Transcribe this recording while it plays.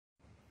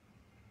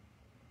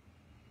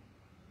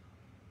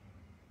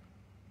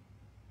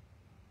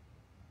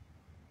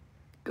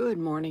Good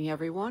morning,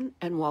 everyone,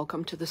 and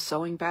welcome to the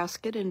Sewing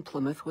Basket in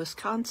Plymouth,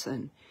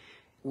 Wisconsin.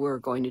 We're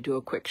going to do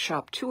a quick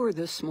shop tour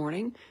this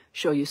morning,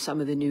 show you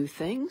some of the new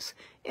things,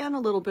 and a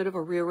little bit of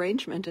a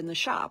rearrangement in the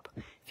shop.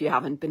 If you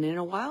haven't been in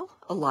a while,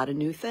 a lot of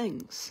new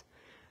things.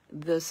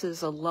 This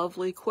is a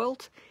lovely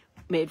quilt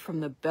made from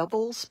the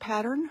Bevels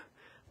pattern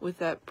with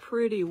that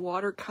pretty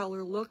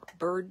watercolor look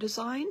bird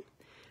design.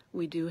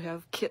 We do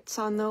have kits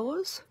on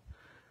those.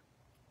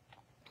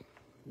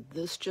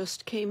 This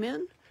just came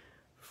in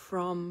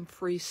from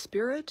Free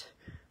Spirit.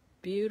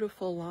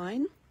 Beautiful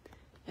line.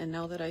 And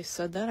now that I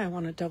said that, I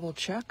want to double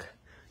check.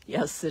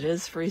 Yes, it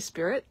is Free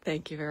Spirit.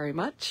 Thank you very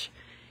much.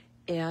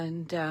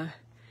 And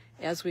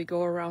as we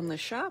go around the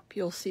shop,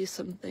 you'll see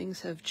some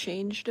things have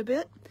changed a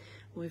bit.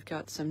 We've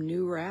got some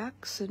new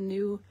racks and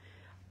new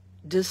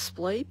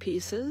display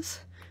pieces.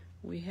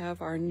 We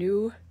have our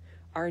new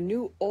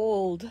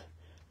old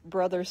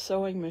Brother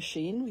sewing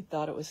machine. We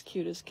thought it was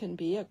cute as can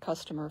be. A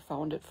customer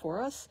found it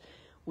for us.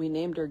 We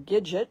named her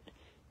Gidget,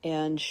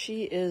 and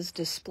she is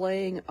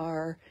displaying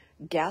our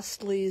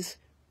Ghastly's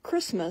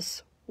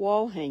Christmas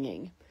wall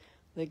hanging.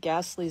 The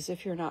Ghastly's,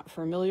 if you're not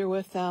familiar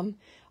with them,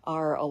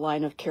 are a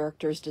line of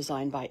characters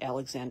designed by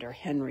Alexander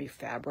Henry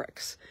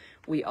Fabrics.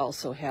 We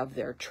also have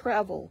their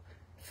travel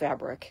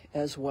fabric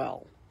as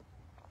well.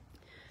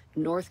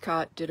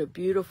 Northcott did a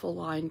beautiful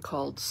line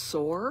called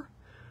Soar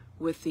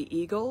with the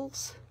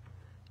eagles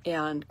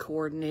and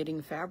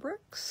coordinating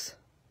fabrics.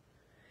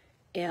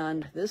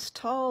 And this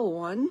tall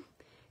one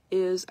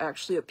is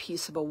actually a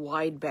piece of a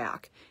wide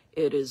back.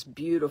 It is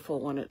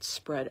beautiful when it's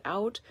spread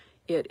out.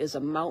 It is a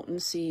mountain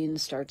scene,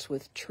 starts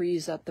with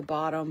trees at the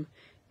bottom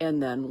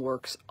and then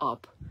works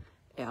up.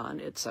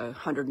 And it's a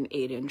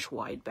 108-inch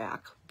wide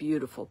back.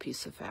 Beautiful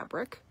piece of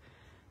fabric.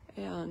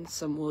 And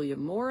some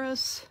William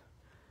Morris.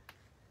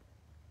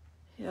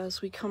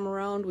 As we come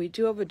around, we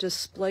do have a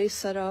display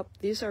set up.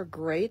 These are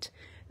great.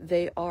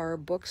 They are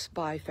books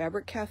by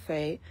Fabric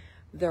Cafe.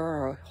 There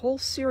are a whole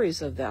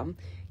series of them.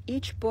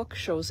 Each book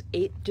shows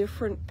 8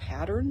 different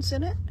patterns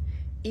in it,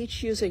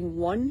 each using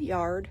 1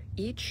 yard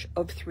each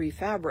of 3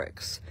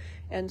 fabrics.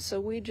 And so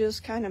we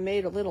just kind of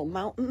made a little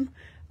mountain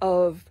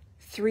of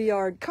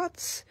 3-yard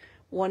cuts,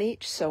 1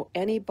 each, so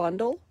any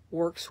bundle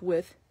works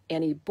with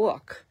any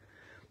book.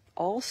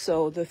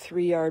 Also, the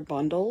 3-yard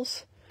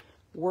bundles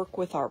work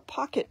with our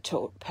pocket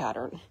tote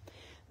pattern.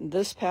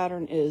 This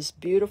pattern is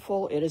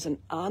beautiful. It is an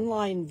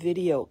online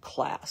video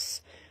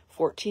class,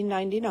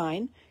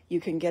 $14.99. You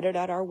can get it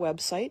at our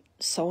website,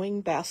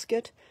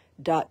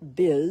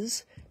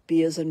 sewingbasket.biz,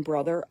 B as in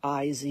brother,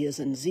 I, Z as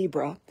in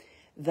zebra.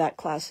 That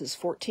class is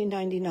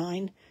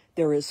 $14.99.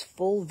 There is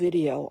full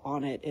video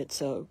on it.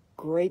 It's a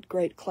great,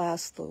 great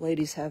class. The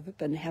ladies have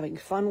been having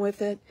fun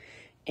with it.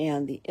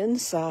 And the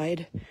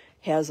inside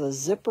has a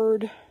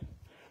zippered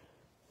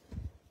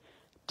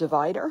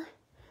divider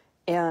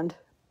and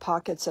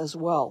pockets as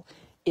well.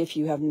 If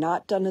you have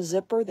not done a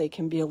zipper, they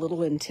can be a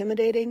little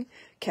intimidating.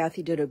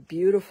 Kathy did a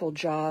beautiful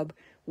job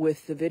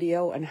with the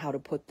video and how to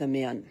put them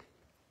in.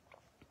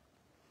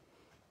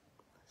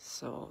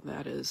 So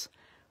that is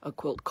a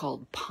quilt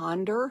called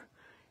Ponder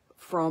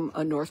from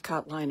a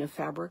Northcott line of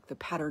fabric. The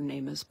pattern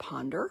name is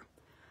Ponder.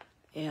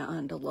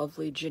 And a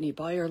lovely Ginny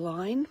Beyer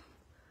line.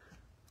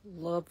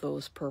 Love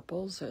those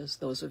purples, as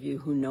those of you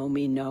who know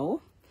me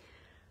know.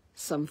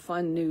 Some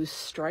fun new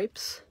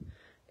stripes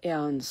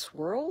and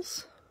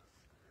swirls.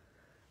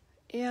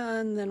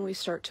 And then we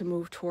start to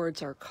move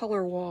towards our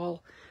color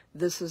wall.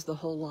 This is the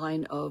whole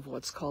line of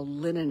what's called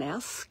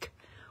Linen-esque,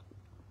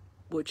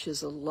 which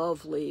is a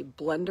lovely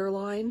blender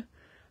line.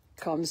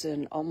 Comes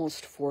in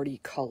almost 40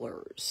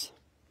 colors.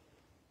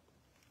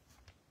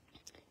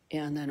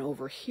 And then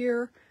over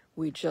here,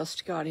 we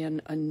just got in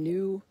a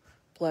new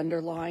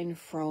blender line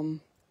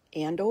from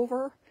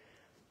Andover.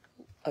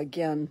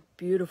 Again,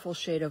 beautiful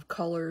shade of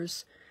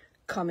colors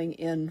coming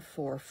in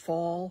for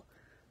fall.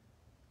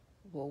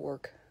 Will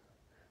work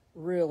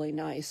really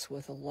nice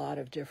with a lot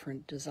of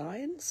different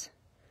designs.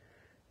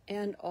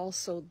 And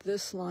also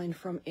this line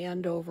from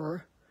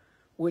Andover,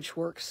 which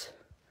works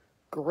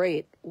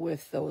great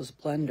with those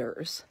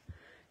blenders.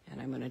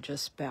 And I'm going to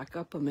just back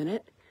up a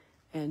minute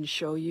and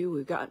show you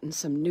we've gotten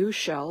some new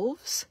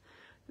shelves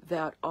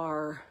that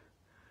are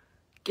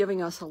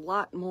giving us a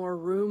lot more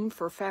room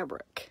for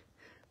fabric.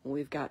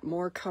 We've got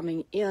more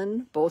coming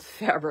in, both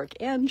fabric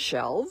and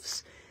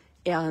shelves,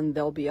 and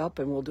they'll be up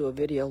and we'll do a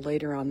video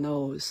later on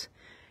those.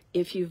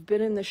 If you've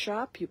been in the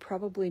shop, you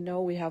probably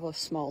know we have a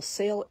small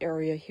sale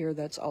area here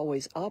that's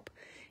always up.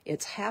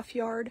 It's 1/2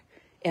 yard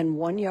and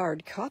 1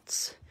 yard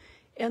cuts,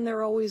 and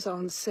they're always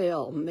on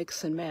sale,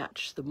 mix and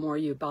match. The more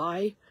you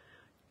buy,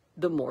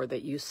 the more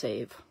that you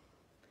save.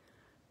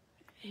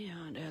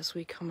 And as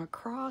we come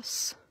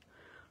across,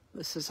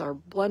 this is our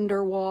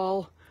blender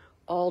wall,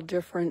 all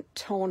different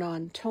tone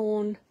on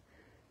tone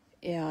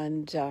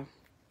and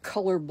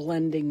color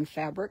blending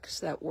fabrics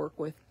that work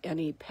with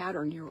any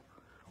pattern you're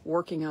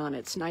working on.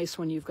 It's nice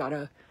when you've got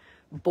a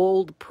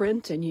bold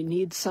print and you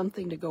need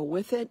something to go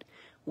with it.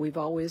 We've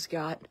always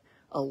got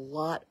a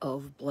lot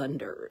of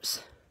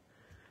blenders.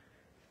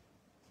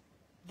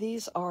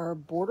 These are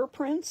border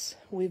prints.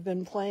 We've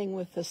been playing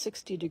with the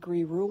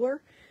 60-degree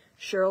ruler.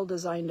 Cheryl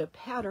designed a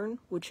pattern,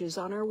 which is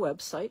on our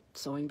website,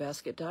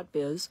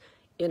 sewingbasket.biz,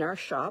 in our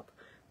shop.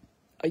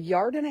 1.5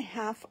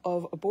 yards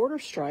of a border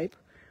stripe.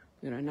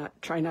 I'm going to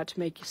try not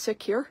to make you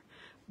sick here,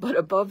 but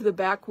above the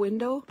back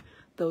window,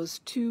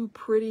 those two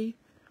pretty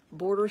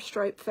border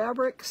stripe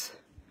fabrics.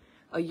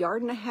 1.5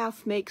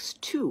 yards makes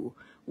two.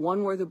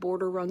 One where the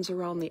border runs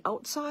around the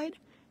outside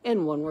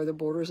and one where the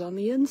border's on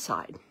the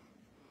inside.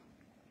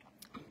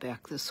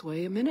 Back this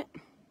way a minute.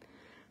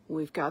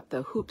 We've got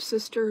the Hoop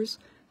Sisters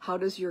How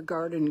Does Your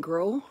Garden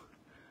Grow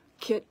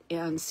kit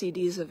and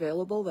CDs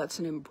available. That's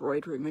an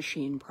embroidery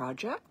machine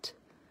project.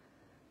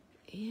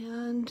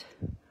 And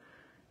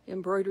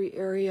embroidery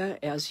area,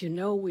 as you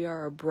know, we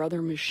are a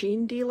brother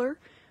machine dealer.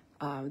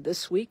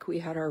 This week we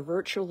had our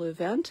virtual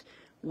event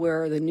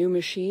where the new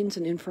machines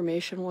and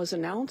information was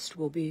announced.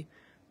 We'll be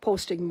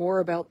posting more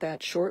about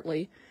that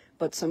shortly,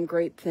 but some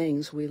great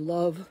things. We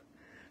love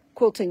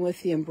quilting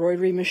with the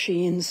embroidery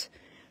machines.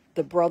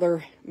 The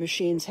brother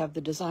machines have the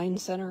design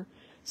center,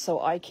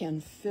 so I can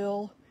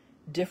fill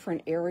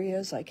different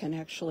areas. I can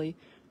actually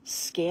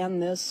scan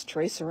this,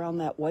 trace around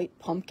that white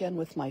pumpkin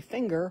with my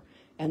finger,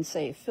 and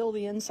say, fill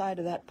the inside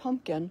of that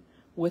pumpkin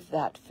with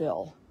that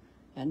fill.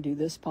 And do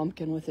this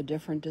pumpkin with a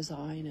different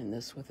design and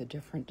this with a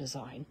different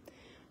design.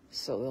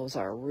 So those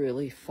are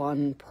really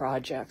fun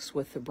projects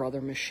with the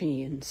brother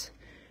machines.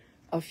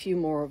 A few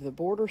more of the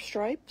border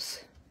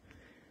stripes.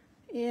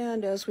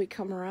 And as we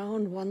come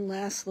around, one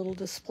last little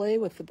display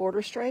with the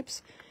border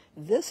stripes.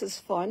 This is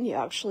fun. You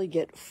actually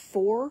get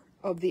 4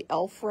 of the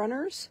elf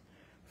runners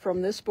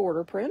from this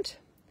border print.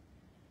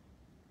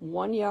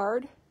 1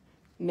 yard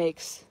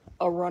makes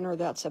a runner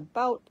that's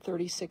about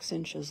 36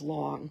 inches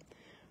long.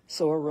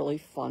 So a really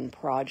fun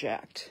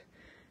project.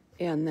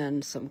 And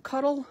then some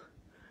cuddle.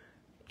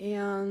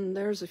 And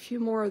there's a few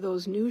more of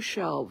those new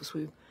shelves.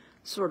 We've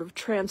sort of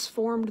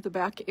transformed the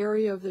back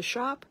area of the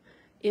shop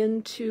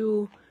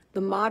into the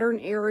modern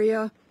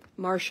area.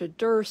 Marcia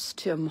Durst,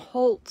 Tim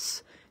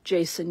Holtz,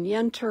 Jason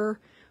Yenter,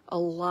 a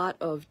lot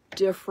of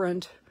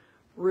different,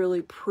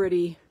 really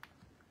pretty,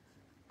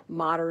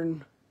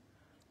 modern,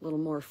 little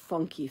more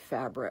funky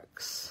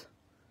fabrics.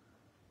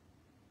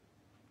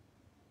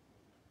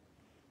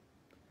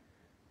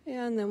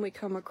 And then we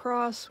come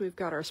across, we've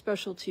got our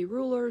specialty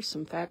rulers,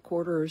 some fat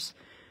quarters,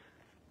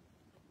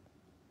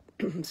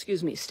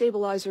 excuse me,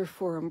 stabilizer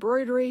for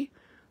embroidery,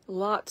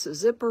 lots of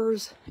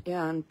zippers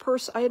and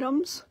purse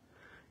items.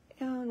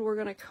 And we're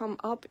going to come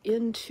up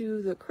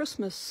into the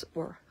Christmas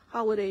or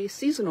holiday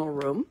seasonal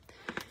room.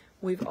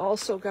 We've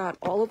also got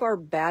all of our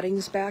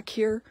battings back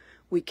here.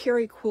 We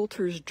carry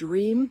Quilter's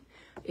Dream.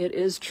 It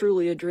is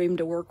truly a dream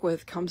to work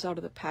with. Comes out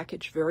of the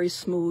package very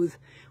smooth.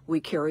 We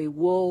carry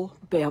wool,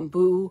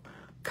 bamboo,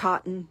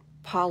 cotton,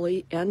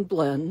 poly, and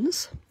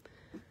blends.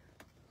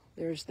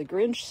 There's the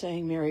Grinch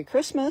saying Merry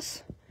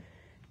Christmas.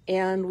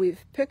 And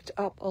we've picked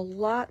up a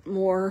lot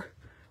more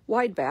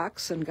wide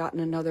backs and gotten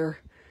another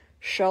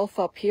shelf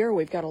up here.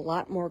 We've got a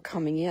lot more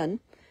coming in.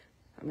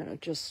 I'm going to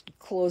just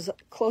close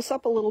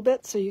up a little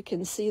bit so you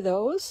can see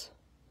those.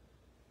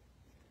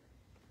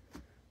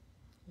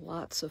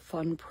 Lots of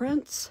fun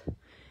prints.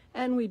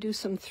 And we do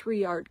some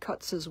 3-yard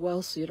cuts as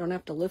well, so you don't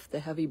have to lift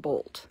the heavy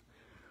bolt.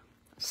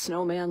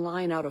 Snowman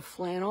line out of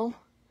flannel.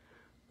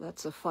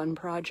 That's a fun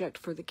project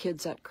for the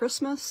kids at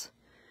Christmas.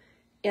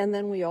 And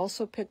then we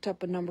also picked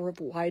up a number of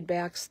wide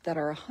backs that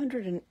are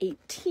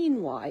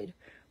 118 wide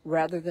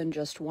rather than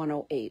just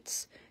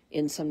 108s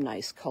in some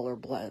nice color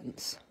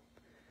blends.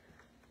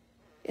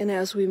 And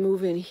as we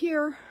move in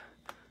here,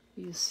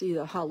 you see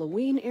the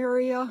Halloween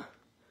area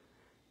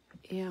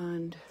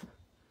and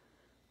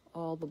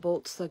all the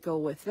bolts that go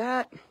with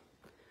that.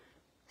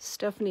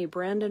 Stephanie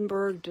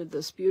Brandenburg did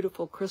this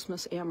beautiful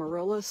Christmas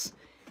amaryllis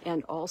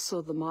and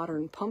also the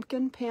modern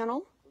pumpkin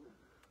panel.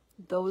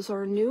 Those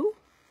are new.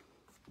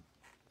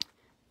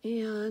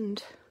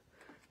 And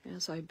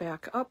as I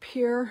back up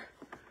here,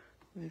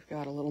 we've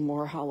got a little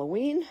more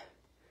Halloween.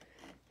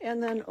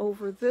 And then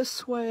over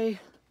this way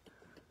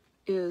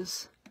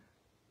is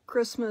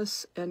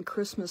Christmas and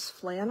Christmas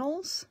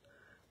flannels.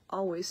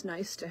 Always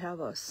nice to have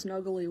a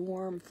snuggly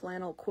warm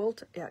flannel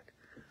quilt at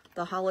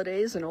the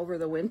holidays and over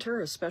the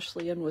winter,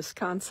 especially in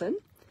Wisconsin.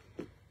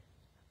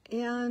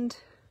 And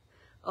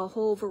a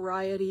whole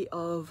variety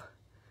of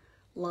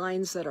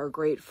lines that are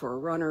great for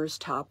runners,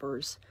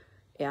 toppers,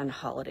 and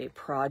holiday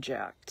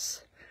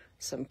projects.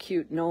 Some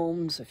cute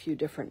gnomes, a few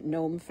different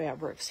gnome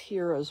fabrics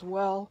here as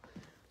well.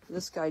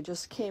 This guy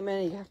just came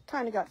in, he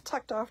kind of got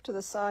tucked off to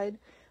the side,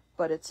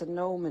 but it's a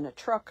gnome in a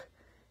truck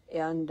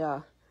and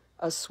a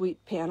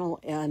sweet panel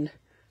and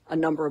a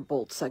number of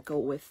bolts that go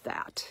with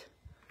that.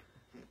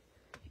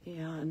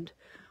 And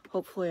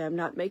hopefully I'm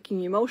not making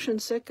you motion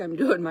sick, I'm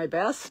doing my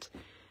best.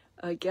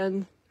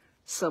 Again,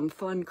 some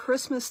fun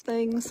Christmas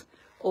things.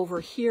 Over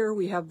here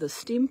we have the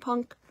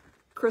steampunk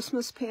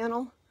Christmas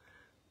panel.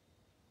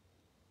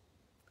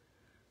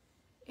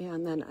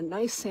 And then a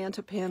nice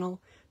Santa panel.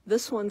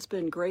 This one's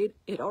been great.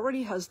 It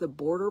already has the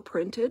border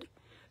printed,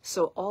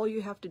 So all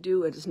you have to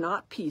do, it is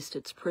not pieced,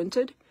 it's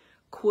printed,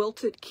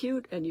 quilt it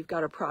cute, and you've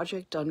got a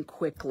project done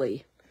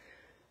quickly.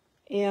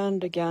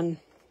 And again,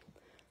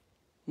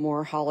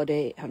 more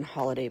holiday and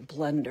holiday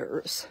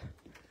blenders.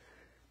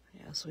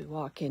 As we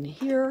walk in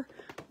here,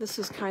 this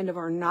is kind of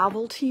our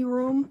novelty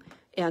room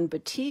and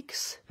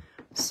boutiques.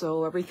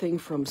 So everything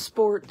from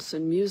sports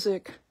and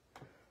music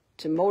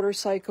to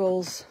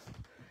motorcycles,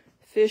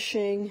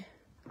 fishing.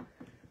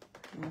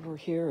 Over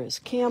here is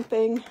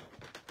camping.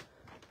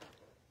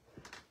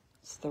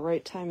 It's the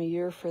right time of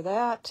year for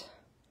that.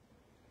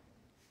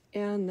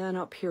 And then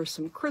up here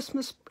some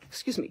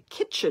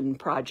kitchen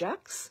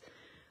projects.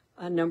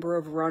 A number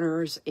of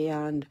runners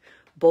and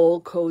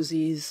bowl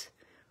cozies,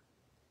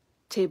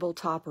 table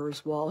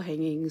toppers, wall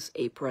hangings,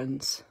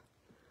 aprons.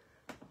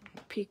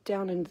 Peek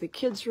down into the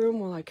kids' room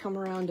while I come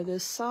around to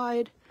this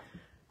side.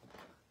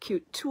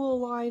 Cute tulle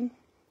line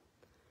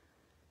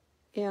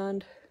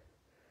and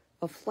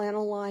a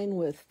flannel line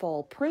with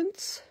fall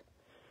prints.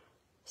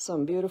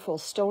 Some beautiful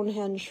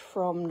Stonehenge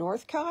from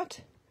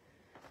Northcott.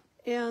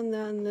 And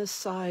then this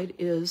side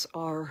is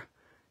our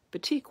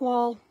batik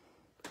wall.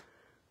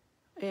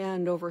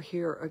 And over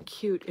here, a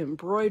cute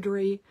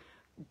embroidery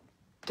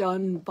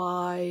done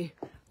by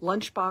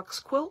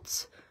Lunchbox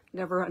Quilts.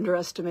 Never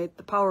underestimate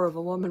the power of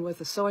a woman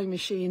with a sewing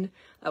machine.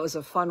 That was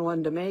a fun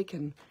one to make,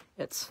 and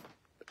it's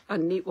a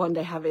neat one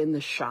to have in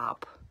the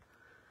shop.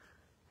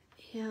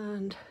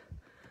 And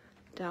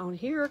down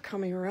here,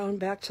 coming around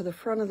back to the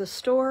front of the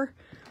store,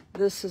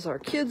 this is our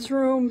kids'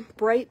 room,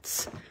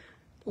 brights,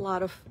 a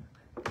lot of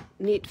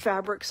neat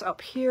fabrics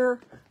up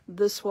here.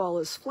 This wall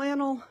is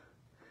flannel,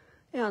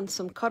 and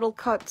some cuddle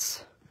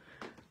cuts,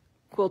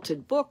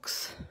 quilted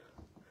books,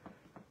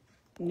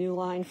 new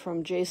line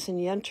from Jason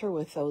Yenter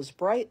with those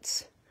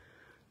brights,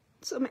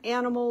 some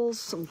animals,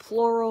 some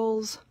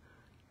florals,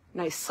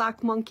 nice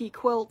sock monkey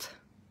quilt,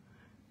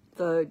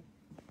 the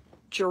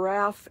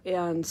giraffe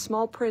and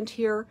small print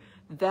here,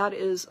 that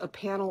is a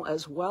panel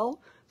as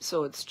well,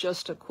 so it's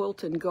just a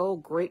quilt and go,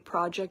 great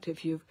project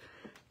if you've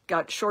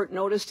got short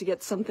notice to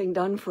get something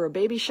done for a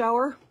baby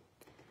shower.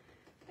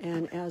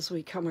 And as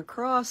we come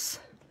across,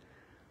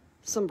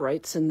 some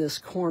brights in this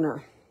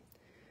corner.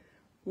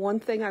 One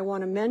thing I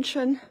want to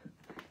mention,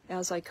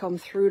 as I come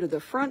through to the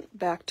front,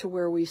 back to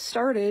where we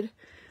started,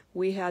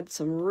 we had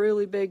some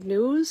really big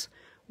news.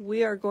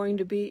 We are going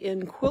to be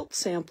in Quilt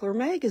Sampler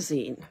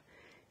magazine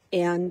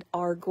and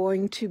are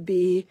going to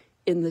be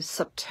in the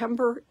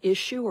September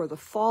issue or the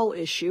fall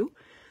issue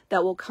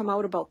that will come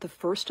out about the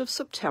 1st of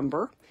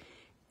September.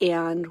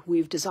 And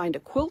we've designed a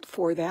quilt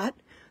for that.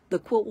 The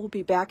quilt will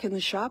be back in the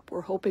shop,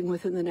 we're hoping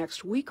within the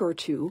next week or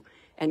two,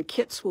 and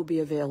kits will be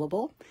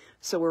available.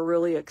 So we're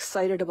really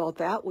excited about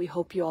that. We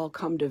hope you all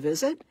come to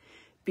visit.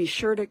 Be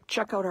sure to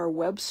check out our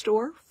web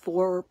store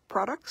for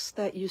products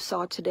that you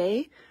saw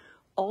today.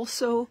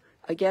 Also,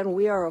 again,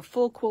 we are a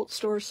full quilt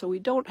store, so we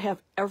don't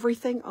have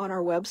everything on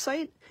our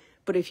website.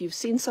 But if you've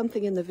seen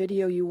something in the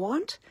video you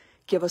want,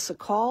 give us a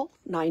call,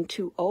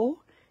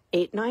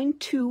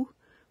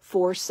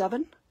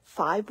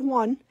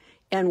 920-892-4751,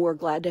 and we're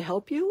glad to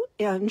help you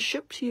and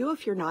ship to you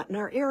if you're not in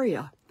our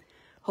area.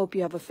 Hope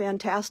you have a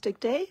fantastic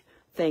day.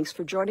 Thanks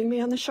for joining me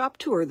on the shop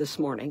tour this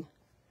morning.